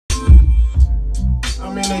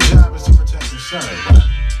serve.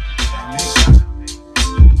 Check this out.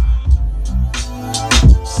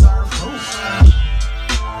 Serve who?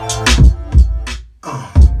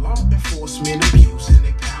 Law enforcement abusing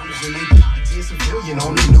their powers and they politics civilian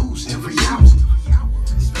on the news every hour.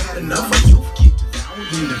 It's bad enough for you get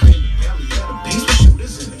devoured in the belly of the beast with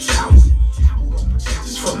shooters in the shower. Who gon' protect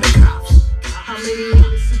us from the cops? How many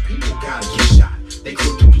innocent people gotta get shot? They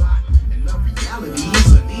cook the plot, and the reality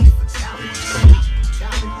is a need for fatality.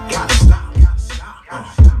 Gotta stop.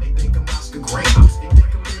 They think I'm Skurge, they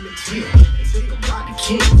think I'm Emmett Till, they think I'm Rodney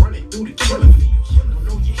King running through the killing fields. You don't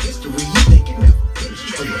know your history, you think it never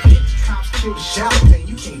finished. For your bitch, cops kill the shallow pain,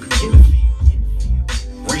 you can't begin to feel.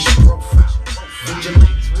 Racial profile,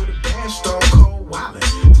 vigilantes with a badge, stone cold wildin'.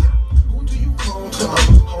 Who do you call to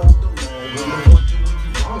uphold the law when the one doing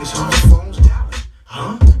you wrong is on phones dialing?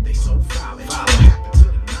 Huh? They so violent. What happened to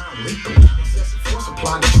the non-lethal? Excessive force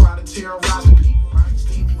applied to try to terrorize the people.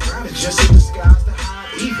 Stevie Brown is just a disguise to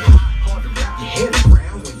hide evil. Hard to wrap your head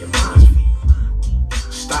around when your mind's feeble.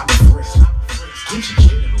 Stop the frisk. Get your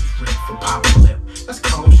genitals ripped for popping lip. That's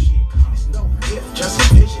cold shit. It's no gift, just a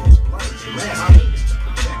vision. It's blood. Your last aim is to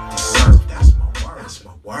protect and serve. That's my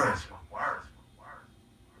word. That's my word.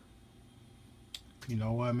 You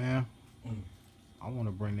know what, man? I want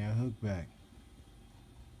to bring that hook back.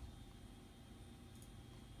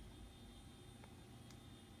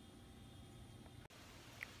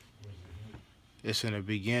 It's in the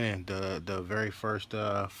beginning, the very first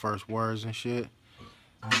words and shit.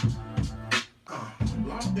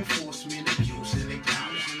 Law enforcement abusing their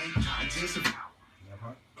powers and they politics.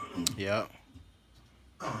 Yep.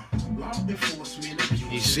 Law enforcement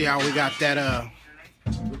abusing. You see how we got that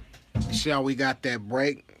you see how we got that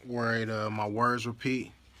break where it my words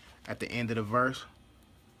repeat at the end of the verse?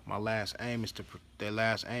 My last aim is to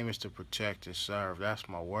protect and serve. That's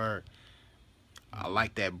my word. I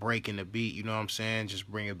like that break in the beat, you know what I'm saying?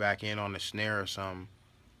 Just bring it back in on the snare or something.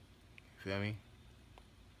 You feel me?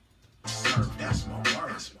 Serve, that's my word.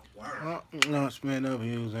 That's my word. No, spin up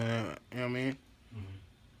using it. You know what I mean?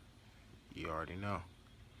 You already know.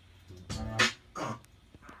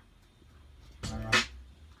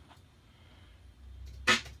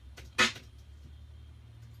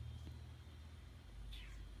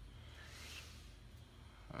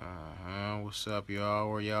 What's up, y'all?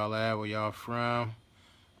 Where y'all at? Where y'all from?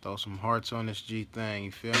 Throw some hearts on this G thing,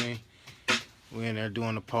 you feel me? We in there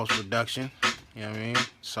doing the post-production, you know what I mean?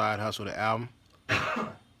 Side hustle the album.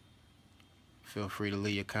 Feel free to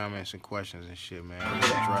leave your comments and questions and shit, man.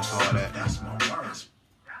 We'll address all that. That's my words.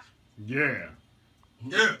 Yeah.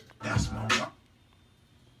 Yeah. That's my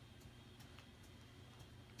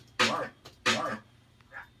word.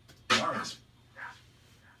 Words.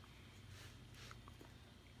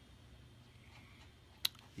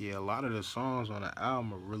 Yeah, a lot of the songs on the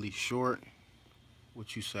album are really short.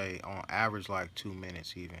 What you say, on average, like 2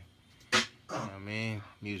 minutes even. You know what I mean?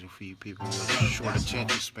 Music for you people with short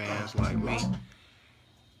attention spans like me.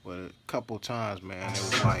 But a couple times, man, it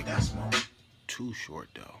was like too short,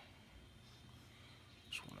 though.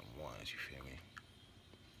 It's one of the ones, you feel me?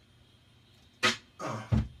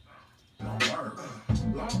 My word.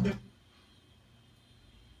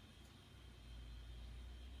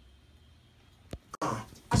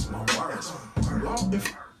 That's my words.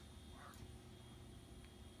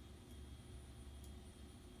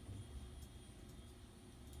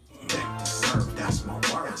 That's my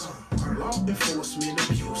words. Law enforcement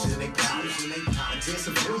abusing their powers and they politics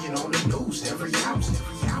civilian on the news every hour.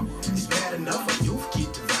 It's bad enough for youth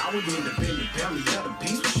get devoured in the belly of the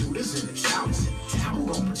beast with shooters in the showers. Who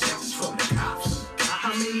gon' protect us from the cops?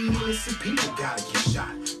 How many innocent people gotta get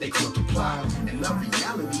shot? They cook the plot, and the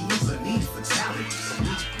reality is a need for fatality. So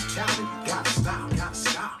brutality gotta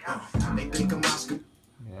stop. They think I'm Oscar.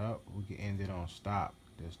 Yep, we can end it on stop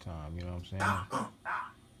this time, you know what I'm saying?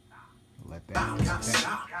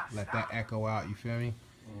 Let that echo out, you feel me?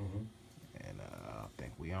 And I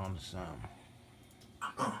think we on to something.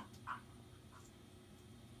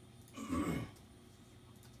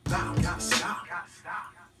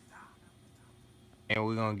 And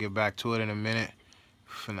we're gonna get back to it in a minute.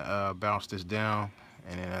 Finna bounce this down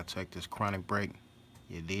and then I'll take this chronic break.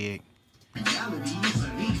 You dig? Make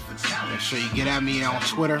sure you get at me on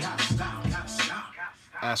Twitter.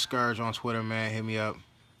 At Skurge on Twitter, man. Hit me up.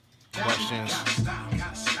 Questions.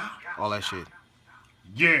 All that shit.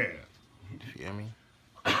 Yeah. You feel me?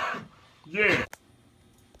 Yeah.